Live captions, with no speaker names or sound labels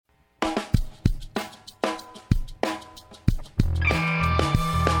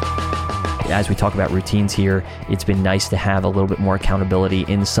as we talk about routines here, it's been nice to have a little bit more accountability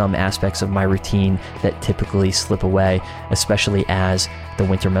in some aspects of my routine that typically slip away, especially as the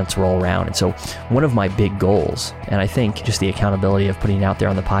winter months roll around. And so one of my big goals, and I think just the accountability of putting it out there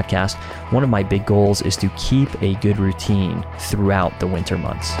on the podcast, one of my big goals is to keep a good routine throughout the winter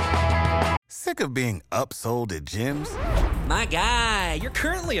months. Sick of being upsold at gyms? My guy, you're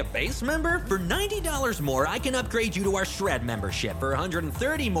currently a base member? For $90 more, I can upgrade you to our Shred membership. For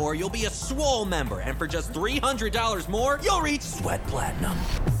 $130 more, you'll be a Swole member. And for just $300 more, you'll reach Sweat Platinum.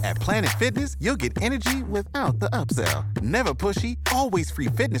 At Planet Fitness, you'll get energy without the upsell. Never pushy, always free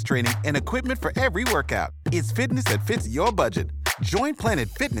fitness training and equipment for every workout. It's fitness that fits your budget. Join Planet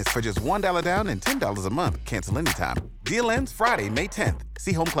Fitness for just $1 down and $10 a month. Cancel anytime. Deal ends Friday, May 10th.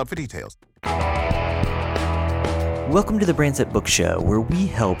 See Home Club for details. Welcome to the Brandset Book Show, where we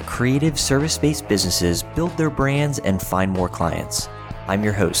help creative service-based businesses build their brands and find more clients. I'm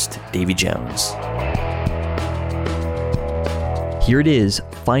your host, Davey Jones. Here it is,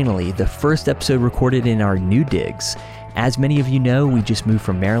 finally, the first episode recorded in our new digs. As many of you know, we just moved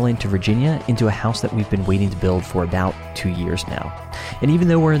from Maryland to Virginia into a house that we've been waiting to build for about 2 years now. And even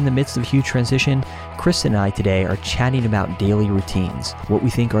though we're in the midst of a huge transition, Chris and I today are chatting about daily routines, what we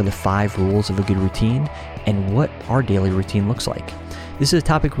think are the 5 rules of a good routine, and what our daily routine looks like. This is a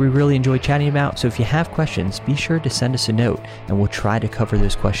topic we really enjoy chatting about, so if you have questions, be sure to send us a note, and we'll try to cover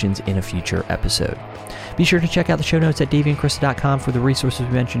those questions in a future episode. Be sure to check out the show notes at daveyandkrista.com for the resources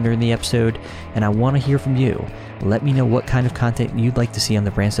we mentioned during the episode, and I want to hear from you. Let me know what kind of content you'd like to see on the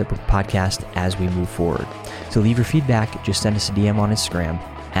Brandset Book Podcast as we move forward. So leave your feedback, just send us a DM on Instagram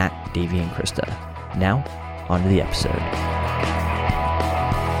at daveyandkrista. Now, on to the episode.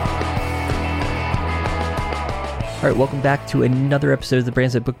 All right, welcome back to another episode of the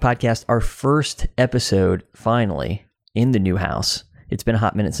Brandset Book Podcast, our first episode, finally, in the new house. It's been a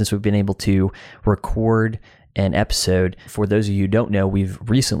hot minute since we've been able to record an episode. For those of you who don't know, we've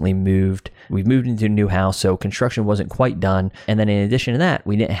recently moved. We've moved into a new house, so construction wasn't quite done. And then in addition to that,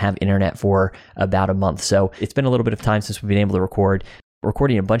 we didn't have internet for about a month. So it's been a little bit of time since we've been able to record.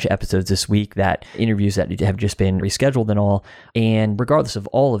 Recording a bunch of episodes this week, that interviews that have just been rescheduled and all. And regardless of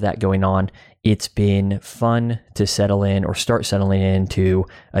all of that going on, it's been fun to settle in or start settling into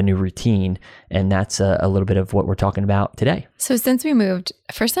a new routine. And that's a little bit of what we're talking about today. So since we moved,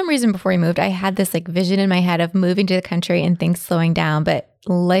 for some reason before we moved, I had this vision in my head of moving to the country and things slowing down, but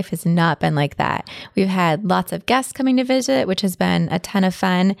life has not been like that. We've had lots of guests coming to visit, which has been a ton of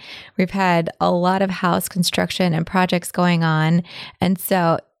fun. We've had a lot of house construction and projects going on. And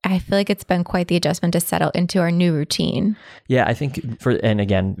so I feel like it's been quite the adjustment to settle into our new routine. Yeah, I think and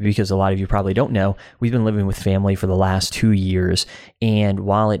again, because a lot of you probably don't know, we've been living with family for the last 2 years. And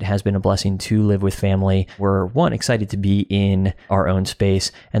while it has been a blessing to live with family, we're one, excited to be in our own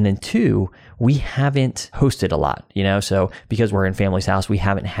space. And then two, we haven't hosted a lot, so because we're in family's house, we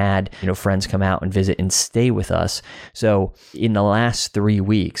haven't had, friends come out and visit and stay with us. So in the last 3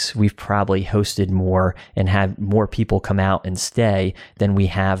 weeks, we've probably hosted more and had more people come out and stay than we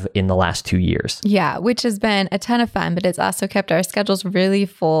have in the last 2 years. Yeah, which has been a ton of fun, but it's also kept our schedules really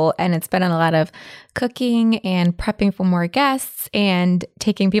full, and it's been a lot of cooking and prepping for more guests and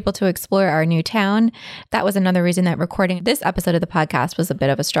taking people to explore our new town. That was another reason that recording this episode of the podcast was a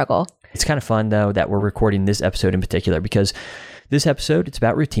bit of a struggle. It's kind of fun, though, that we're recording this episode in particular because this episode, it's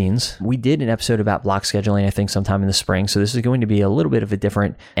about routines. We did an episode about block scheduling, I think, sometime in the spring. So this is going to be a little bit of a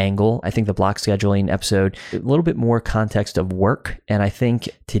different angle. I think the block scheduling episode, a little bit more context of work. And I think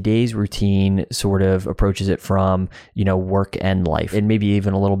today's routine sort of approaches it from, work and life, and maybe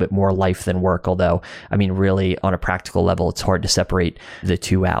even a little bit more life than work. Although, really on a practical level, it's hard to separate the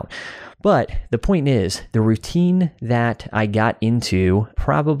two out. But the point is, the routine that I got into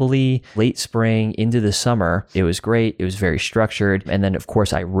probably late spring into the summer, it was great. It was very structured. And then, of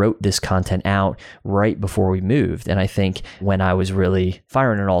course, I wrote this content out right before we moved. And I think when I was really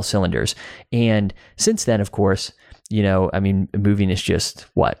firing on all cylinders. And since then, of course, moving is just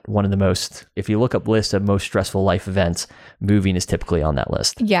one of the most, if you look up lists of most stressful life events, moving is typically on that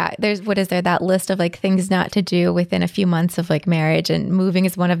list. Yeah. That list of things not to do within a few months of marriage, and moving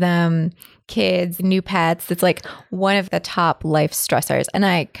is one of them. Kids, new pets. It's one of the top life stressors. And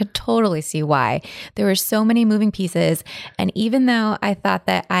I could totally see why. There were so many moving pieces. And even though I thought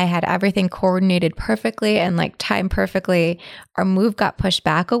that I had everything coordinated perfectly and timed perfectly, our move got pushed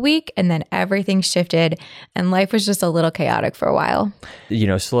back a week, and then everything shifted and life was just a little chaotic for a while.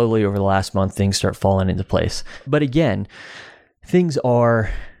 Slowly over the last month, things start falling into place. But again, things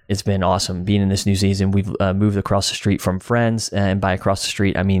are It's been awesome being in this new season. We've moved across the street from friends, and by across the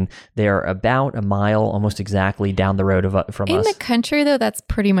street, I mean they're about a mile, almost exactly down the road from us. In the country, though, that's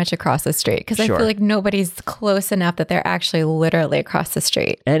pretty much across the street because Sure. I feel like nobody's close enough that they're actually literally across the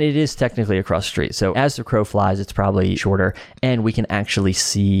street. And it is technically across the street. So as the crow flies, it's probably shorter, and we can actually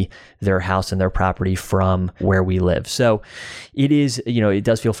see their house and their property from where we live. So it is, it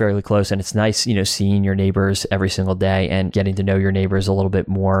does feel fairly close, and it's nice, seeing your neighbors every single day and getting to know your neighbors a little bit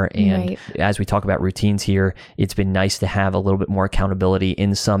more. And Right. as we talk about routines here, it's been nice to have a little bit more accountability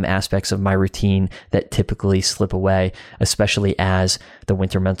in some aspects of my routine that typically slip away, especially as the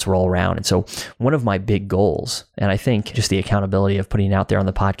winter months roll around. And so one of my big goals, and I think just the accountability of putting it out there on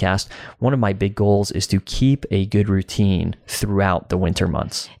the podcast, one of my big goals is to keep a good routine throughout the winter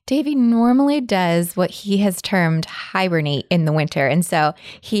months. Davey normally does what he has termed hibernate in the winter. And so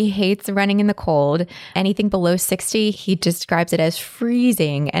he hates running in the cold. Anything below 60, he describes it as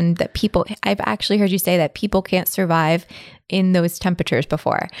freezing. And that I've actually heard you say that people can't survive in those temperatures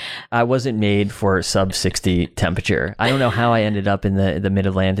before. I wasn't made for sub 60 temperature. I don't know how I ended up in the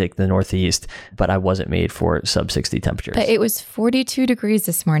mid-Atlantic, the Northeast, but I wasn't made for sub 60 temperatures. But it was 42 degrees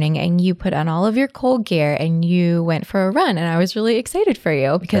this morning, and you put on all of your cold gear and you went for a run. And I was really excited for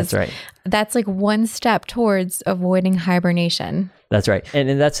you because That's right. That's like one step towards avoiding hibernation. That's right.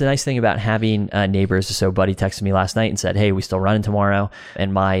 And that's the nice thing about having neighbors. So Buddy texted me last night and said, hey, we still running tomorrow?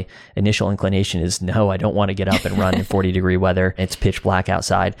 And my initial inclination is, no, I don't want to get up and run in 40-degree weather. It's pitch black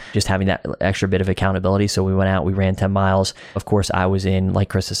outside. Just having that extra bit of accountability. So we went out, we ran 10 miles. Of course, I was in, like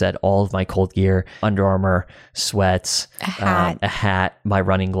Krista said, all of my cold gear, Under Armour, sweats, a hat, my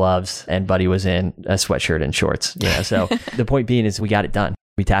running gloves, and Buddy was in a sweatshirt and shorts. So the point being is we got it done.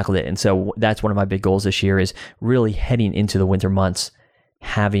 We tackled it. And so that's one of my big goals this year is really heading into the winter months,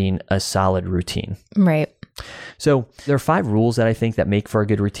 having a solid routine. Right. So there are 5 rules that I think that make for a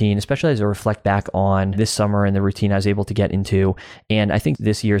good routine, especially as I reflect back on this summer and the routine I was able to get into. And I think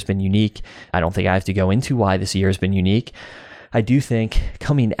this year has been unique. I don't think I have to go into why this year has been unique. I do think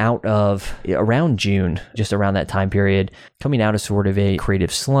coming out of around June, just around that time period, coming out of sort of a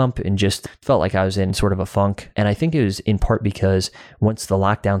creative slump and just felt like I was in sort of a funk. And I think it was in part because once the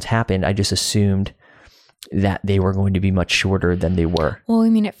lockdowns happened, I just assumed that they were going to be much shorter than they were. Well, I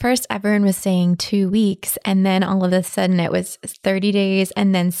mean, at first everyone was saying 2 weeks, and then all of a sudden it was 30 days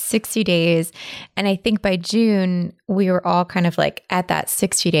and then 60 days. And I think by June, we were all kind of like at that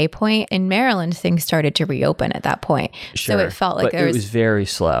 60-day point. In Maryland, things started to reopen at that point. Sure, so it felt like it was very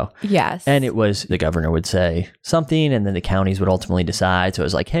slow. Yes. And it was, the governor would say something, and then the counties would ultimately decide. So it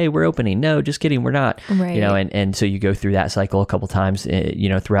was like, hey, we're opening. No, just kidding, we're not. Right. And so you go through that cycle a couple times,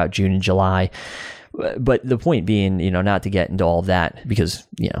 throughout June and July. But the point being, not to get into all of that because,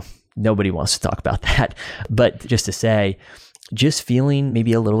 nobody wants to talk about that, but just to say, just feeling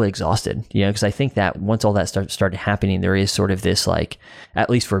maybe a little exhausted, because I think that once all that started happening, there is sort of this, like, at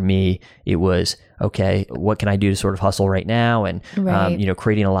least for me, it was, okay, what can I do to sort of hustle right now? And, Right.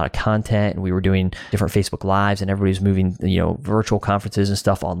 creating a lot of content, and we were doing different Facebook Lives, and everybody was moving, virtual conferences and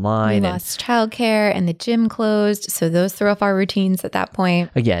stuff online. We lost childcare and the gym closed. So those threw off our routines at that point.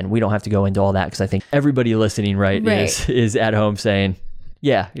 Again, we don't have to go into all that because I think everybody listening, right. is at home saying,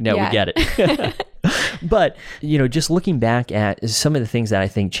 yeah, we get it. But, just looking back at some of the things that I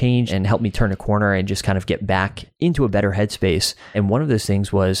think changed and helped me turn a corner and just kind of get back into a better headspace. And one of those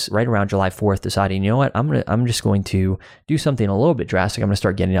things was right around July 4th, deciding, what, I'm just going to do something a little bit drastic. I'm going to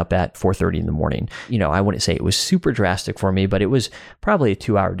start getting up at 4:30 in the morning. I wouldn't say it was super drastic for me, but it was probably a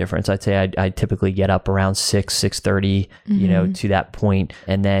 2-hour difference. I'd say I typically get up around 6:30, to that point.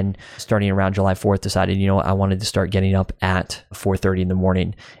 And then starting around July 4th, decided, I wanted to start getting up at 4:30 in the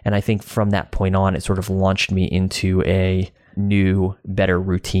morning. And I think from that point on, it sort of launched me into a new, better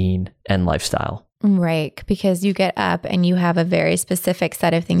routine and lifestyle. Right. Because you get up and you have a very specific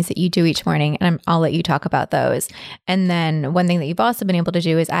set of things that you do each morning. And I'll let you talk about those. And then one thing that you've also been able to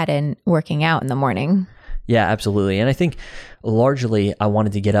do is add in working out in the morning. Yeah, absolutely. And I think largely I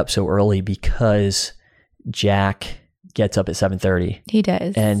wanted to get up so early because Jack gets up at 7:30. He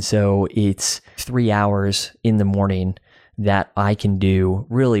does. And so it's 3 hours in the morning that I can do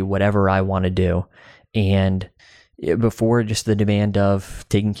really whatever I want to do. And before just the demand of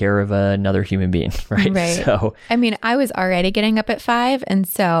taking care of another human being, right? Right. So, I mean, I was already getting up at 5. And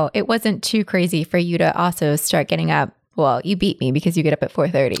so it wasn't too crazy for you to also start getting up. Well, you beat me because you get up at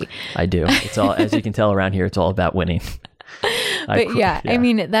 4:30. I do. It's all, as you can tell around here, it's all about winning. But yeah, I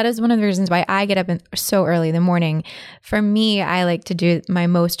mean, that is one of the reasons why I get up so early in the morning. For me, I like to do my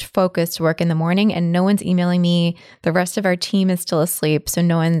most focused work in the morning, and no one's emailing me. The rest of our team is still asleep, so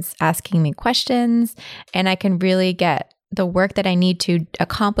no one's asking me questions, and I can really get the work that I need to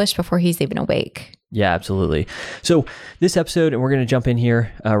accomplish before he's even awake. Yeah, absolutely. So this episode, and we're going to jump in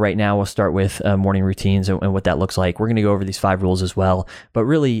here right now. We'll start with morning routines and what that looks like. We're going to go over these 5 rules as well. But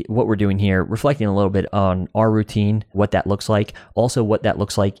really what we're doing here, reflecting a little bit on our routine, what that looks like, also what that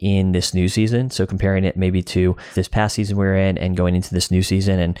looks like in this new season. So comparing it maybe to this past season we're in and going into this new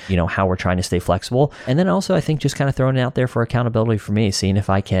season and, how we're trying to stay flexible. And then also I think just kind of throwing it out there for accountability for me, seeing if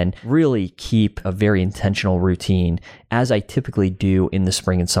I can really keep a very intentional routine as I typically do in the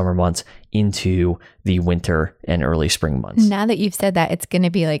spring and summer months into the winter and early spring months. Now that you've said that, it's going to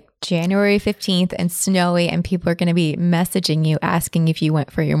be like January 15th and snowy, and people are going to be messaging you asking if you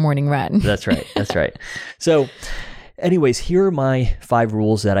went for your morning run. That's right. That's right. So anyways, here are my 5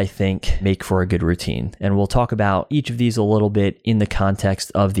 rules that I think make for a good routine. And we'll talk about each of these a little bit in the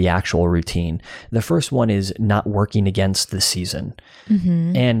context of the actual routine. The first one is not working against the season.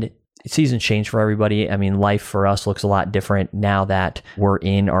 Mm-hmm. And seasons change for everybody. I mean, life for us looks a lot different now that we're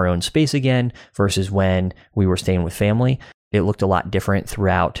in our own space again versus when we were staying with family. It looked a lot different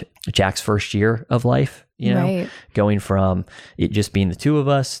throughout Jack's first year of life, Right. Going from it just being the 2 of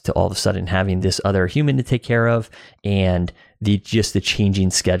us to all of a sudden having this other human to take care of, and the changing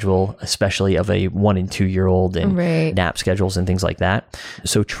schedule, especially of a 1 and 2 year old and nap schedules and things like that.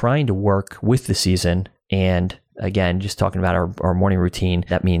 So trying to work with the season, and again, just talking about our morning routine,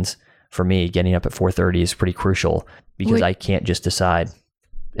 that means for me, getting up at 4:30 is pretty crucial because I can't just decide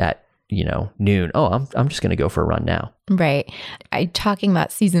at, noon, I'm just going to go for a run now. Right. Talking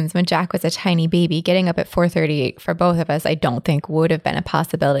about seasons, when Jack was a tiny baby, getting up at 4:30 for both of us, I don't think would have been a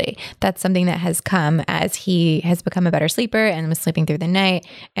possibility. That's something that has come as he has become a better sleeper and was sleeping through the night.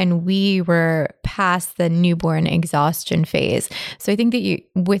 And we were past the newborn exhaustion phase. So I think that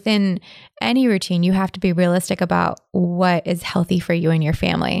within any routine, you have to be realistic about what is healthy for you and your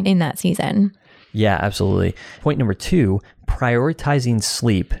family in that season. Yeah, absolutely. Point number 2, prioritizing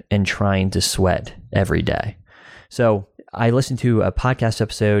sleep and trying to sweat every day. So I listened to a podcast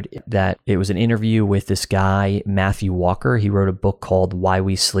episode that it was an interview with this guy, Matthew Walker. He wrote a book called Why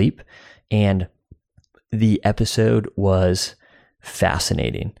We Sleep. And the episode was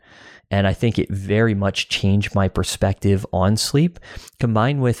fascinating. And I think it very much changed my perspective on sleep,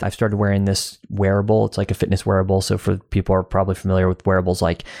 combined with I've started wearing this wearable. It's like a fitness wearable. So for people who are probably familiar with wearables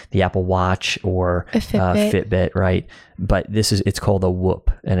like the Apple Watch or a Fitbit, right? But it's called a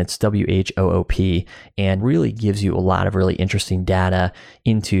Whoop, and it's WHOOP, and really gives you a lot of really interesting data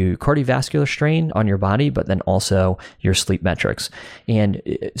into cardiovascular strain on your body, but then also your sleep metrics. And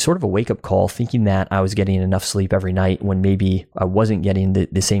sort of a wake-up call, thinking that I was getting enough sleep every night when maybe I wasn't getting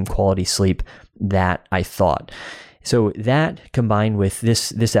the same quality sleep that I thought. So that combined with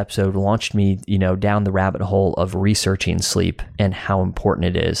this episode launched me, down the rabbit hole of researching sleep and how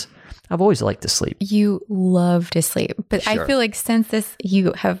important it is. I've always liked to sleep. You love to sleep, but sure. I feel like since this,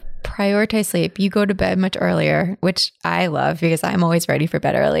 you have prioritized sleep. You go to bed much earlier, which I love because I'm always ready for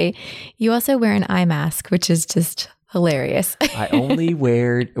bed early. You also wear an eye mask, which is just hilarious. I only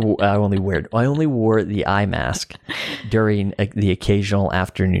wore the eye mask during the occasional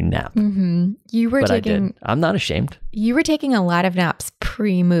afternoon nap. Mm-hmm. I did. I'm not ashamed. You were taking a lot of naps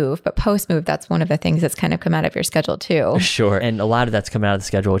pre-move, but post-move, that's one of the things that's kind of come out of your schedule too. Sure. And a lot of that's come out of the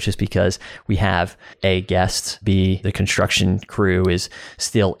schedule just because we have A, guests, B, the construction crew is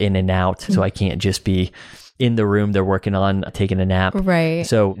still in and out. Mm-hmm. So I can't just be in the room they're working on taking a nap. Right.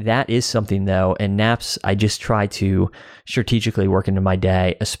 So that is something though. And naps, I just try to strategically work into my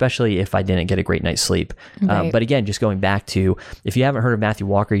day, especially if I didn't get a great night's sleep. Right. But again, just going back to, if you haven't heard of Matthew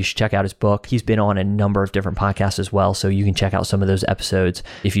Walker, you should check out his book. He's been on a number of different podcasts as well. So you can check out some of those episodes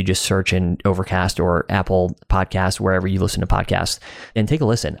if you just search in Overcast or Apple Podcasts, wherever you listen to podcasts, and take a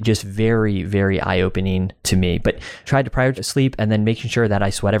listen. Just very, very eye-opening to me. But tried to prioritize sleep and then making sure that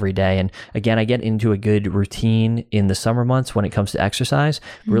I sweat every day. And again, I get into a good routine in the summer months when it comes to exercise,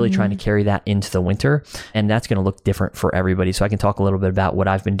 really trying to carry that into the winter. And that's going to look different for everybody. So I can talk a little bit about what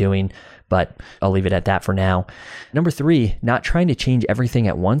I've been doing, but I'll leave it at that for now. Number 3, not trying to change everything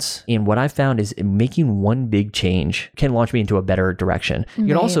at once. And what I've found is making one big change can launch me into a better direction. It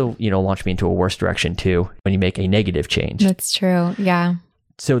can also, launch me into a worse direction too when you make a negative change. That's true. Yeah.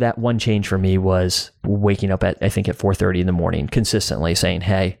 So that one change for me was waking up at 4:30 in the morning, consistently saying,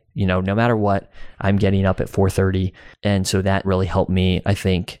 hey, no matter what, I'm getting up at 4:30. And so that really helped me, I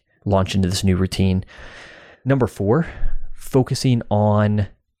think, launch into this new routine. Number 4, focusing on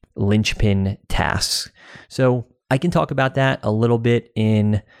linchpin tasks. So I can talk about that a little bit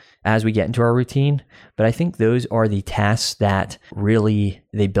as we get into our routine, but I think those are the tasks that really,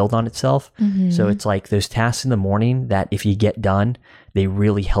 they build on itself. Mm-hmm. So it's like those tasks in the morning that if you get done, they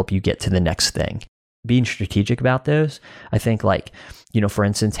really help you get to the next thing. being strategic about those. I think like, for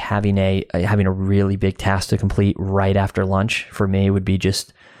instance, having a really big task to complete right after lunch for me would be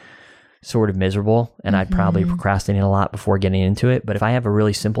just sort of miserable, and I'd probably procrastinate a lot before getting into it. But if I have a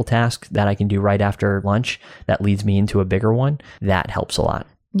really simple task that I can do right after lunch that leads me into a bigger one, that helps a lot.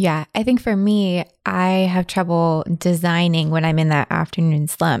 Yeah, I think for me, I have trouble designing when I'm in that afternoon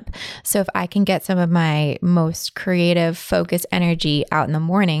slump. So if I can get some of my most creative, focused energy out in the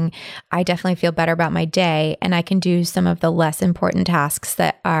morning, I definitely feel better about my day, and I can do some of the less important tasks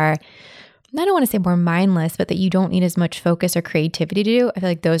that are, I don't want to say more mindless, but that you don't need as much focus or creativity to do. I feel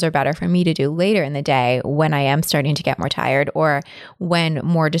like those are better for me to do later in the day when I am starting to get more tired or when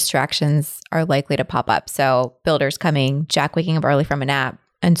more distractions are likely to pop up. So builders coming, Jack waking up early from a nap,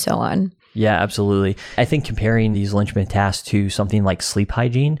 and so on. Yeah, absolutely. I think comparing these linchpin tasks to something like sleep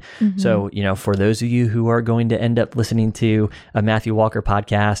hygiene. So, for those of you who are going to end up listening to a Matthew Walker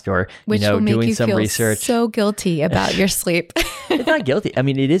podcast or, Which will make doing you some feel research. So guilty about your sleep. It's not guilty. I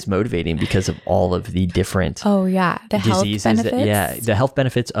mean, it is motivating because of all of the different the diseases. Health benefits. The health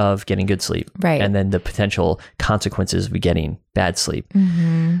benefits of getting good sleep. Right. And then the potential consequences of getting bad sleep.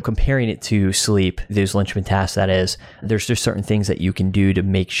 Comparing it to sleep, those linchpin tasks, that is, there's just certain things that you can do to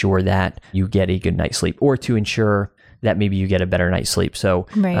make sure that you get a good night's sleep or to ensure that maybe you get a better night's sleep. So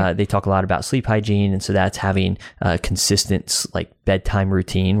they talk a lot about sleep hygiene. And so that's having a consistent like bedtime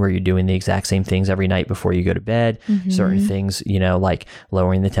routine where you're doing the exact same things every night before you go to bed. Certain things, like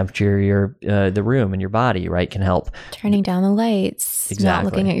lowering the temperature of your the room and your body, right, can help. Turning down the lights, not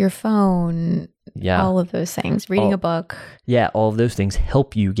looking at your phone. Yeah. All of those things, reading a book. Yeah, all of those things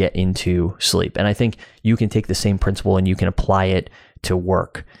help you get into sleep. And I think you can take the same principle and you can apply it to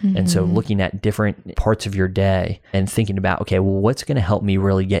work. And so looking at different parts of your day and thinking about, okay, well, what's going to help me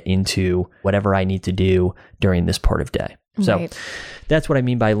really get into whatever I need to do during this part of day. So that's what I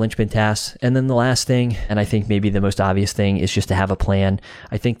mean by linchpin tasks. And then the last thing, and I think maybe the most obvious thing, is just to have a plan.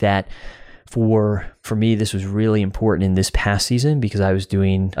 I think that for me, this was really important in this past season because I was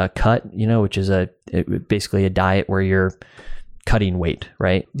doing a cut, which is basically a diet where you're cutting weight,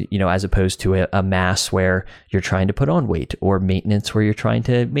 right? As opposed to a mass where you're trying to put on weight, or maintenance where you're trying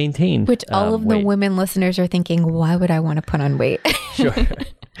to maintain. Which all of the women listeners are thinking, why would I want to put on weight? Sure.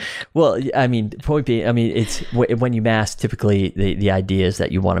 Well, I mean, point being, it's when you mass, typically the idea is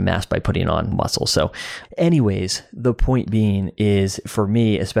that you want to mass by putting on muscle. So anyways, the point being is for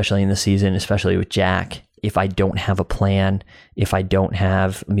me, especially in the season, especially with Jack, if I don't have a plan, if I don't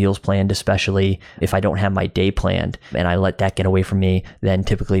have meals planned, especially if I don't have my day planned and I let that get away from me, then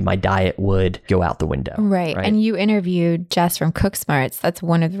typically my diet would go out the window. Right. And you interviewed Jess from Cook Smarts. That's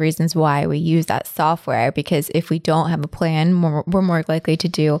one of the reasons why we use that software, because if we don't have a plan, we're more likely to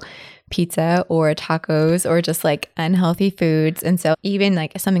do pizza or tacos or just like unhealthy foods. And so even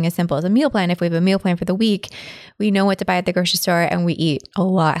like something as simple as a meal plan, if we have a meal plan for the week, we know what to buy at the grocery store and we eat a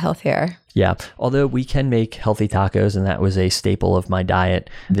lot healthier. Yeah. Although we can make healthy tacos, and that was a staple of my diet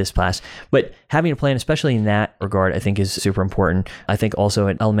this class. But having a plan, especially in that regard, I think is super important. I think also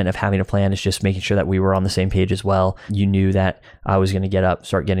an element of having a plan is just making sure that we were on the same page as well. You knew that I was going to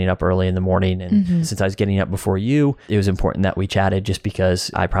start getting up early in the morning. And since I was getting up before you, it was important that we chatted just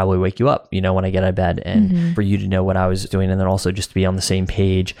because I probably wake you up, when I get out of bed, and for you to know what I was doing. And then also just to be on the same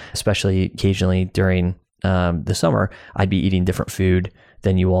page, especially occasionally during the summer, I'd be eating different food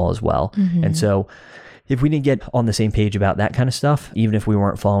than you all as well. And so if we didn't get on the same page about that kind of stuff, even if we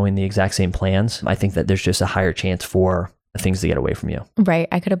weren't following the exact same plans, I think that there's just a higher chance for things to get away from you. Right.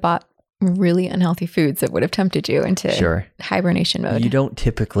 I could have bought really unhealthy foods that would have tempted you into hibernation mode. You don't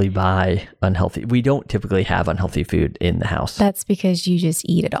typically buy unhealthy. We don't typically have unhealthy food in the house. That's because you just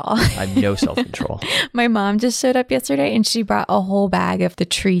eat it all. I have no self-control. My mom just showed up yesterday and she brought a whole bag of the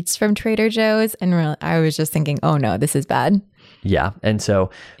treats from Trader Joe's. And I was just thinking, oh no, this is bad. Yeah. And so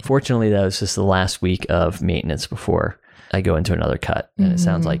fortunately, that was just the last week of maintenance before I go into another cut. And it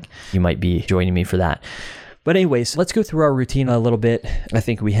sounds like you might be joining me for that. But anyways, let's go through our routine a little bit. I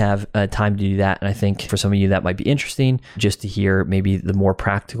think we have time to do that. And I think for some of you that might be interesting just to hear maybe the more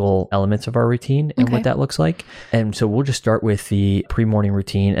practical elements of our routine and what that looks like. And so we'll just start with the pre-morning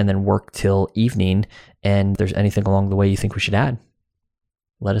routine and then work till evening. And if there's anything along the way you think we should add,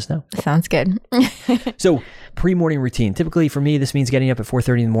 let us know. Sounds good. So pre-morning routine. Typically for me, this means getting up at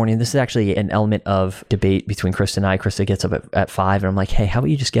 4:30 in the morning. This is actually an element of debate between Krista and I. Krista gets up at 5 and I'm like, hey, how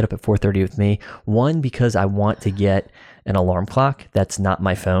about you just get up at 4:30 with me? One, because I want to get an alarm clock. That's not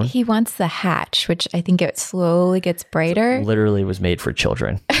my phone. He wants the Hatch, which I think it slowly gets brighter. It literally was made for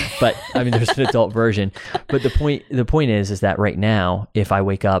children. But I mean, there's an adult version. But the point is that right now, if I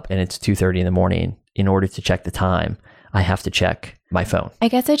wake up and it's 2:30 in the morning, in order to check the time, I have to check my phone. I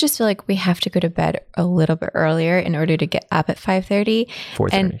guess I just feel like we have to go to bed a little bit earlier in order to get up at 5:30.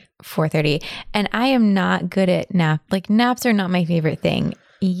 4:30. And 4:30. And I am not good at naps are not my favorite thing.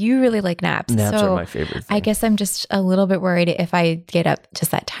 You really like naps. Naps so are my favorite thing. I guess I'm just a little bit worried if I get up just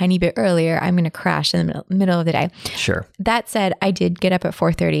that tiny bit earlier, I'm going to crash in the middle of the day. Sure. That said, I did get up at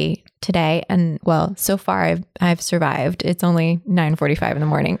 4:30 today. And well, so far I've survived. It's only 9:45 in the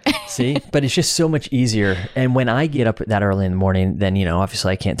morning. See, but it's just so much easier. And when I get up that early in the morning, then,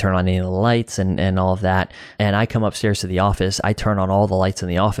 obviously I can't turn on any of the lights and all of that. And I come upstairs to the office. I turn on all the lights in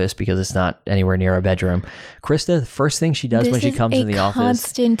the office because it's not anywhere near our bedroom. Krista, the first thing she does when she comes in the office,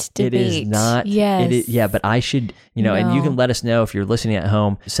 constant debate. it is not. Yes. It is, yeah, but I should, and you can let us know if you're listening at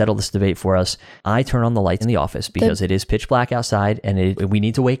home, settle this debate for us. I turn on the lights in the office because it is pitch black outside and we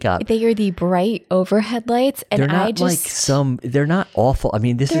need to wake up. They are the bright overhead lights, and they're not I just they're not awful. I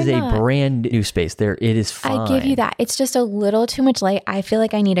mean, this is a brand new space. It is fine. I give you that. It's just a little too much light. I feel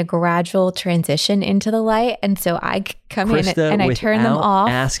like I need a gradual transition into the light, and so I come Krista, in and I turn them off.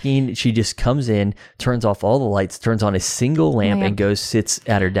 Asking, she just comes in, turns off all the lights, turns on a single lamp, and goes sits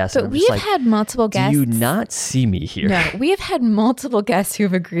at her desk. But we have had multiple guests. Do you not see me here? No, we have had multiple guests who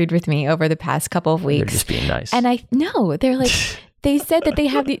have agreed with me over the past couple of weeks. They're just being nice. And they're like. They said that they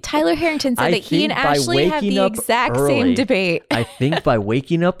have Tyler Harrington said that he and Ashley have the exact same debate. I think by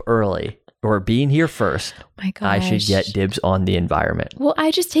waking up early or being here first, my gosh, I should get dibs on the environment. Well,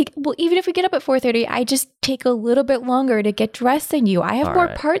 even if we get up at 4:30, I just take a little bit longer to get dressed than you. I have more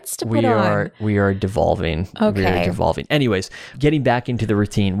parts to put on. We are devolving. Okay. We are devolving. Anyways, getting back into the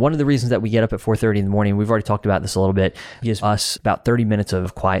routine. One of the reasons that we get up at 4:30 in the morning, we've already talked about this a little bit, gives us about 30 minutes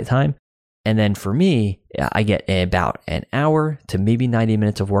of quiet time. And then for me, I get about an hour to maybe 90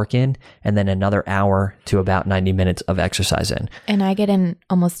 minutes of work in, and then another hour to about 90 minutes of exercise in. And I get in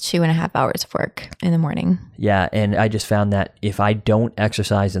almost 2.5 hours of work in the morning. Yeah. And I just found that if I don't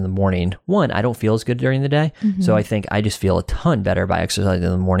exercise in the morning, one, I don't feel as good during the day. Mm-hmm. So I think I just feel a ton better by exercising in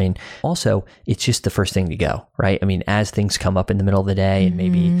the morning. Also, it's just the first thing to go, right? I mean, as things come up in the middle of the day and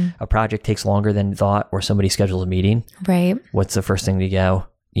maybe a project takes longer than thought or somebody schedules a meeting, right? What's the first thing to go?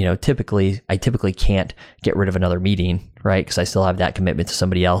 I typically can't get rid of another meeting, right? Because I still have that commitment to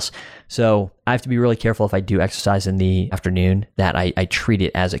somebody else. So I have to be really careful if I do exercise in the afternoon that I treat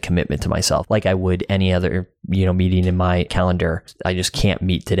it as a commitment to myself, like I would any other, meeting in my calendar. I just can't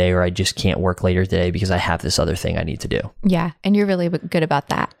meet today, or I just can't work later today because I have this other thing I need to do. Yeah. And you're really good about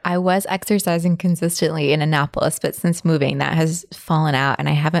that. I was exercising consistently in Annapolis, but since moving, that has fallen out and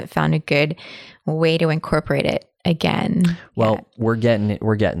I haven't found a good way to incorporate it again. Well, we're getting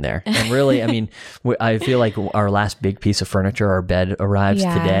there. And really, I mean, I feel like our last big piece of furniture, our bed, arrives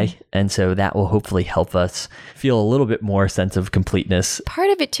today. And so that will hopefully help us feel a little bit more sense of completeness. Part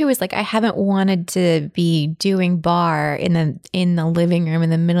of it too is like I haven't wanted to be doing bar in the living room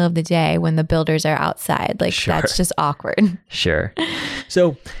in the middle of the day when the builders are outside. Like that's just awkward. Sure.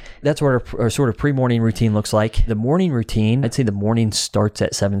 So that's what our sort of pre-morning routine looks like. The morning routine, I'd say the morning starts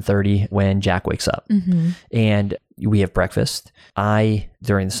at 7:30 when Jack wakes up. Mm-hmm. And we have breakfast. I,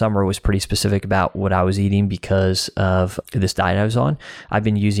 during the summer, was pretty specific about what I was eating because of this diet I was on. I've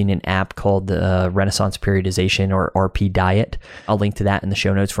been using an app called the Renaissance Periodization, or RP Diet. I'll link to that in the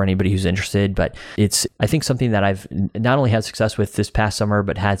show notes for anybody who's interested. But it's, I think, something that I've not only had success with this past summer,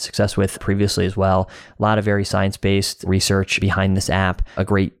 but had success with previously as well. A lot of very science-based research behind this app, a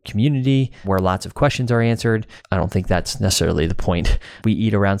great community where lots of questions are answered. I don't think that's necessarily the point. We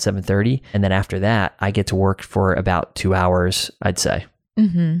eat around 7:30, and then after that, I get to work for about 2 hours, I'd say.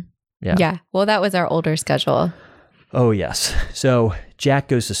 Mm-hmm. Yeah. Well, that was our older schedule. Oh, yes. So Jack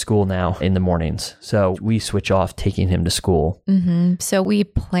goes to school now in the mornings. So we switch off taking him to school. Mm-hmm. So we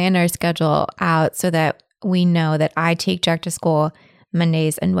plan our schedule out so that we know that I take Jack to school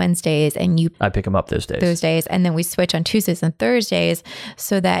Mondays and Wednesdays, and I pick him up those days. And then we switch on Tuesdays and Thursdays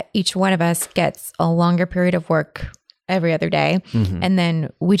so that each one of us gets a longer period of work every other day. Mm-hmm. And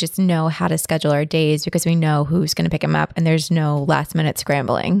then we just know how to schedule our days because we know who's going to pick him up and there's no last minute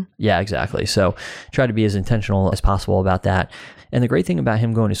scrambling. Yeah, exactly. So try to be as intentional as possible about that. And the great thing about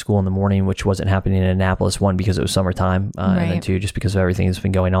him going to school in the morning, which wasn't happening in Annapolis, one, because it was summertime, and then two, just because of everything that's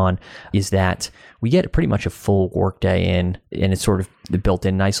been going on, is that we get pretty much a full work day in, and it's sort of built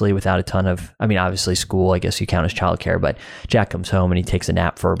in nicely without a ton of, I mean, obviously school, I guess you count as childcare, but Jack comes home and he takes a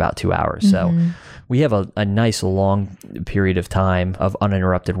nap for about 2 hours. Mm-hmm. So we have a nice long period of time of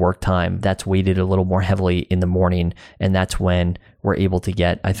uninterrupted work time that's weighted a little more heavily in the morning. And that's when we're able to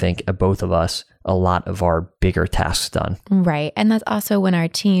get, I think, both of us, a lot of our bigger tasks done. Right. And that's also when our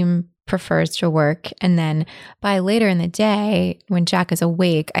team prefers to work. And then by later in the day, when Jack is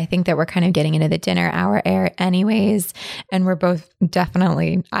awake, I think that we're kind of getting into the dinner hour anyways. And we're both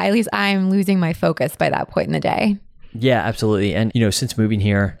definitely, at least I'm losing my focus by that point in the day. Yeah, absolutely. And, since moving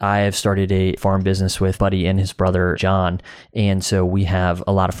here, I have started a farm business with Buddy and his brother, John. And so we have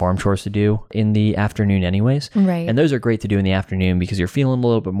a lot of farm chores to do in the afternoon anyways. Right. And those are great to do in the afternoon because you're feeling a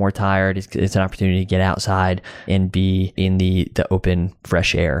little bit more tired. It's an opportunity to get outside and be in the open,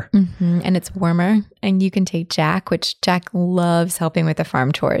 fresh air. Mm-hmm. And it's warmer. And you can take Jack, which Jack loves helping with the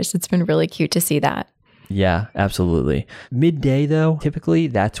farm chores. It's been really cute to see that. Yeah, absolutely. Midday, though, typically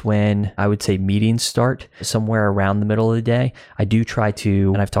that's when I would say meetings start, somewhere around the middle of the day. I do try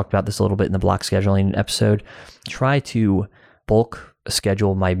to, and I've talked about this a little bit in the block scheduling episode, try to bulk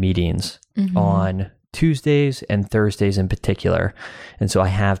schedule my meetings on Tuesdays and Thursdays in particular. And so I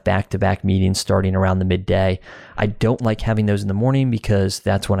have back-to-back meetings starting around the midday. I don't like having those in the morning because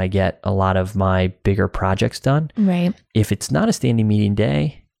that's when I get a lot of my bigger projects done. Right. If it's not a standing meeting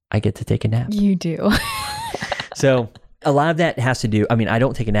day, I get to take a nap. You do. So a lot of that has to do, I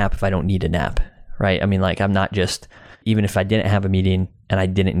don't take a nap if I don't need a nap, right? I'm not just, even if I didn't have a meeting and I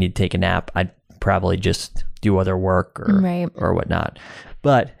didn't need to take a nap, I'd probably just do other work or whatnot.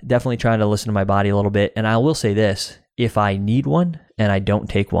 But definitely trying to listen to my body a little bit. And I will say this, if I need one and I don't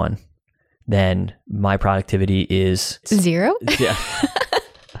take one, then my productivity is... Zero? Yeah.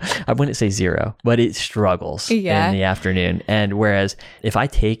 I wouldn't say zero, but it struggles in the afternoon. And whereas if I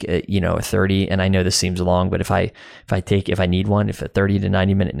take a 30, and I know this seems long, but if I need one, if a 30 to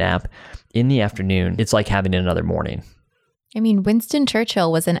 90 minute nap in the afternoon, it's like having another morning. Winston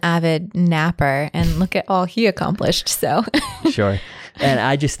Churchill was an avid napper, and look at all he accomplished. So Sure. And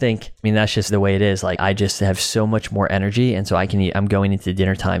I just think, that's just the way it is. Like, I just have so much more energy. And so I'm going into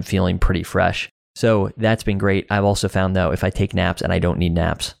dinner time feeling pretty fresh. So that's been great. I've also found, though, if I take naps and I don't need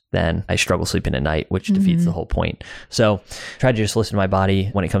naps, then I struggle sleeping at night, which defeats the whole point. So try to just listen to my body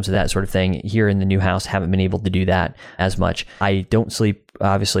when it comes to that sort of thing. Here in the new house, haven't been able to do that as much. I don't sleep,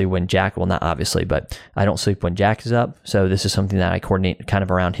 obviously, when Jack, well, not obviously, but I don't sleep when Jack is up. So this is something that I coordinate kind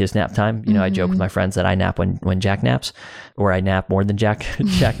of around his nap time. I joke with my friends that I nap when Jack naps, or I nap more than Jack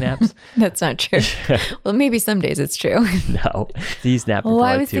naps. That's not true. Well, maybe some days it's true. No, he's napping for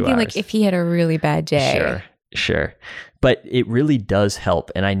I like was 2 thinking hours. like if he had a really bad day. Sure. But it really does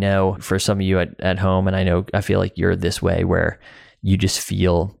help. And I know for some of you at home, and I feel like you're this way where you just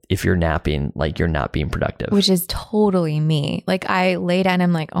feel if you're napping, like you're not being productive. Which is totally me. Like I lay down,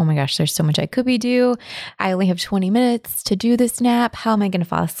 I'm like, oh my gosh, there's so much I could be do. I only have 20 minutes to do this nap. How am I going to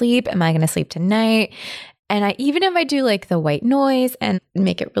fall asleep? Am I going to sleep tonight? And even if I do like the white noise and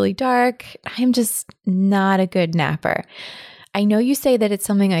make it really dark, I'm just not a good napper. I know you say that it's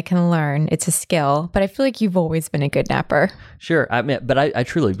something I can learn. It's a skill, but I feel like you've always been a good napper. Sure. But I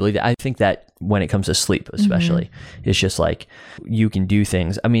truly believe that. I think that when it comes to sleep, especially, it's just like you can do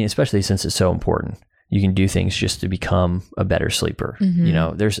things. Especially since it's so important, you can do things just to become a better sleeper.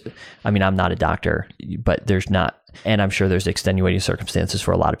 I'm not a doctor, but there's not, and I'm sure there's extenuating circumstances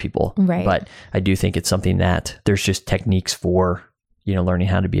for a lot of people. Right. But I do think it's something that there's just techniques for, learning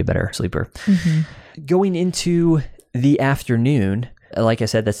how to be a better sleeper. Going into the afternoon, like I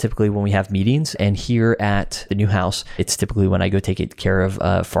said, that's typically when we have meetings. And here at the new house, it's typically when I go take care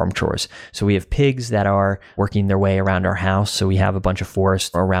of farm chores. So we have pigs that are working their way around our house. So we have a bunch of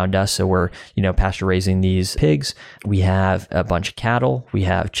forest around us. So we're, pasture raising these pigs. We have a bunch of cattle. We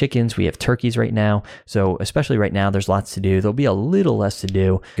have chickens. We have turkeys right now. So especially right now, there's lots to do. There'll be a little less to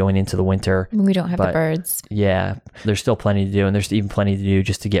do going into the winter. We don't have the birds. Yeah, there's still plenty to do. And there's even plenty to do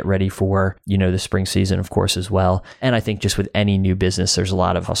just to get ready for, the spring season, of course, as well. And I think just with any new business, there's a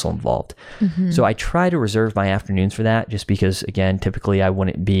lot of hustle involved. So I try to reserve my afternoons for that just because, again, typically I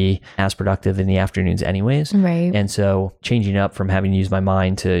wouldn't be as productive in the afternoons anyways. Right. And so changing up from having to use my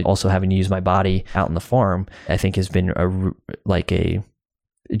mind to also having to use my body out in the farm, I think has been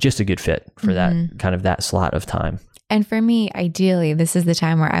just a good fit for that kind of that slot of time. And for me, ideally, this is the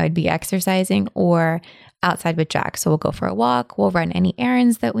time where I would be exercising or outside with Jack. So we'll go for a walk, we'll run any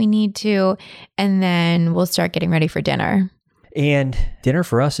errands that we need to, and then we'll start getting ready for dinner. And dinner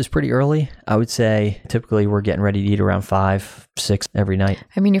for us is pretty early. I would say typically we're getting ready to eat around 5, 6 every night.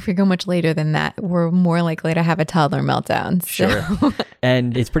 If we go much later than that, we're more likely to have a toddler meltdown. So. Sure.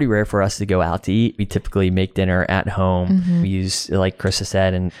 And it's pretty rare for us to go out to eat. We typically make dinner at home. We use, like Chris has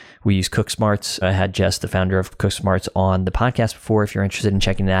said, and we use Cook Smarts. I had Jess, the founder of Cook Smarts, on the podcast before if you're interested in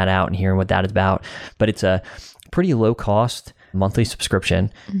checking that out and hearing what that is about. But it's a pretty low cost monthly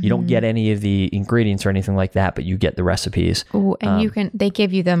subscription. You don't get any of the ingredients or anything like that, but you get the recipes. Ooh, and they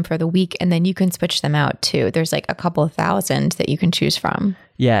give you them for the week, and then you can switch them out too. There's like a couple of thousand that you can choose from.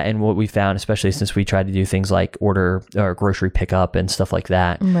 Yeah, and what we found, especially since we try to do things like order or grocery pickup and stuff like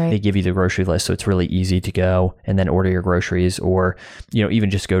that, they give you the grocery list, so it's really easy to go and then order your groceries, or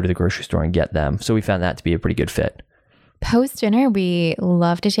even just go to the grocery store and get them. So we found that to be a pretty good fit. Post dinner, we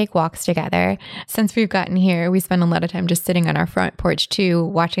love to take walks together. Since we've gotten here, we spend a lot of time just sitting on our front porch too,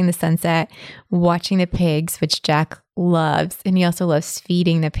 watching the sunset, watching the pigs, which Jack loves. And he also loves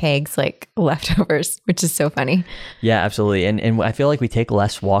feeding the pigs like leftovers, which is so funny. Yeah, absolutely. And I feel like we take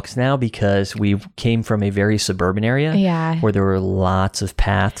less walks now because we came from a very suburban area where there were lots of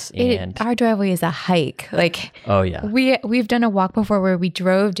paths. And our driveway is a hike. Like, oh yeah, we've done a walk before where we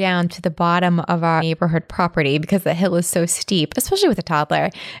drove down to the bottom of our neighborhood property because the hill is so steep, especially with a toddler.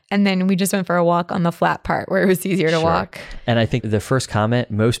 And then we just went for a walk on the flat part where it was easier to walk. And I think the first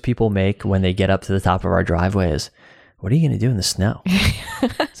comment most people make when they get up to the top of our driveway is, what are you going to do in the snow?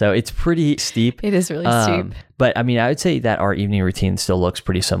 So it's pretty steep. It is really steep. But I mean, I would say that our evening routine still looks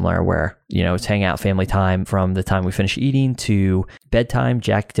pretty similar where, it's hang out family time from the time we finish eating to bedtime.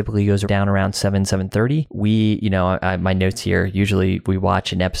 Jack typically goes down around 7:30. We, my notes here, usually we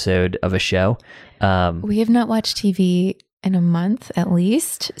watch an episode of a show. We have not watched TV in a month at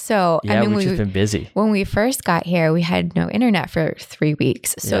least. So yeah, we've just been busy. When we first got here, we had no internet for 3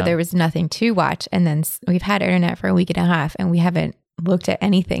 weeks. So there was nothing to watch. And then we've had internet for a week and a half and we haven't looked at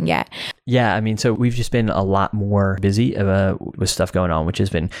anything yet. Yeah, I mean, so we've just been a lot more busy with stuff going on, which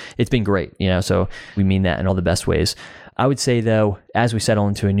it's been great, so we mean that in all the best ways. I would say though, as we settle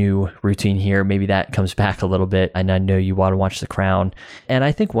into a new routine here, maybe that comes back a little bit. And I know you want to watch The Crown. And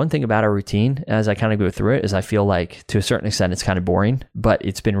I think one thing about our routine, as I kind of go through it, is I feel like to a certain extent, it's kind of boring, but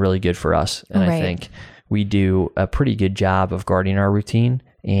it's been really good for us. And I think we do a pretty good job of guarding our routine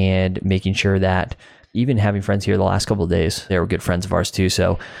and making sure that even having friends here the last couple of days, they were good friends of ours too.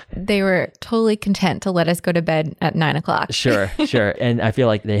 So they were totally content to let us go to bed at 9:00. Sure. And I feel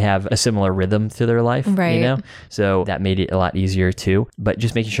like they have a similar rhythm to their life, So that made it a lot easier too. But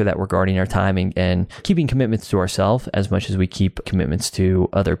just making sure that we're guarding our time and keeping commitments to ourselves as much as we keep commitments to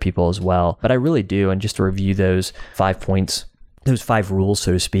other people as well. But I really do. And just to review those 5 points, those 5 rules,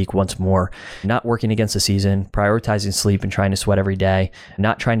 so to speak, once more: not working against the season, prioritizing sleep and trying to sweat every day,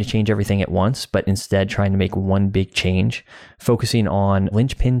 not trying to change everything at once, but instead trying to make one big change, focusing on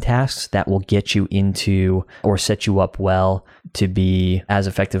linchpin tasks that will get you into or set you up well to be as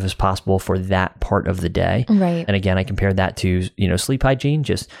effective as possible for that part of the day. Right. And again, I compare that to, sleep hygiene,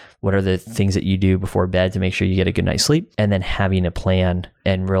 just what are the things that you do before bed to make sure you get a good night's sleep, and then having a plan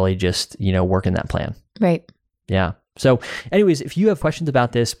and really just, working that plan. Right. Yeah. So anyways, if you have questions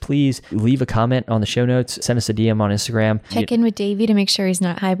about this, please leave a comment on the show notes, send us a DM on Instagram. Check in with Davey to make sure he's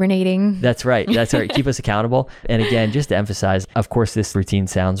not hibernating. That's right. Keep us accountable. And again, just to emphasize, of course, this routine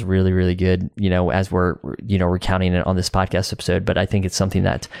sounds really, really good, as we're, recounting it on this podcast episode, but I think it's something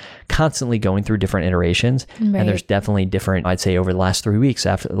that's constantly going through different iterations. Right. And there's definitely different, I'd say over the last 3 weeks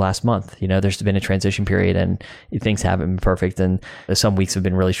after the last month, there's been a transition period and things haven't been perfect. And some weeks have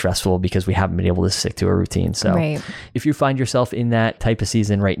been really stressful because we haven't been able to stick to a routine. So if you find yourself in that type of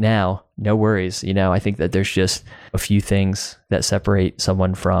season right now, no worries. I think that there's just a few things that separate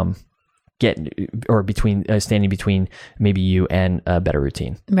someone from standing between maybe you and a better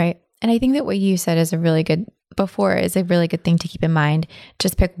routine. Right. And I think that what you said is a really good thing to keep in mind.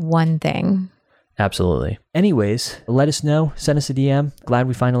 Just pick one thing. Absolutely. Anyways, let us know. Send us a DM. Glad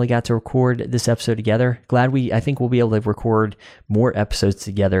we finally got to record this episode together. I think we'll be able to record more episodes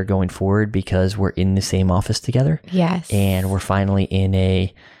together going forward because we're in the same office together. Yes. And we're finally in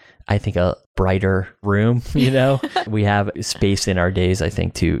a brighter room, We have space in our days, I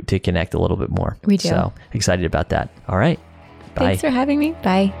think, to connect a little bit more. We do. So excited about that. All right. Bye. Thanks for having me.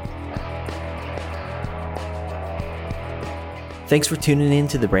 Bye. Thanks for tuning in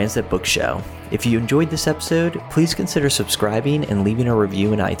to the Brands That Book Show. If you enjoyed this episode, please consider subscribing and leaving a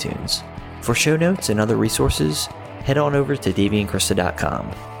review in iTunes. For show notes and other resources, head on over to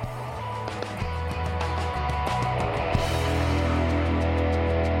daveyandkrista.com.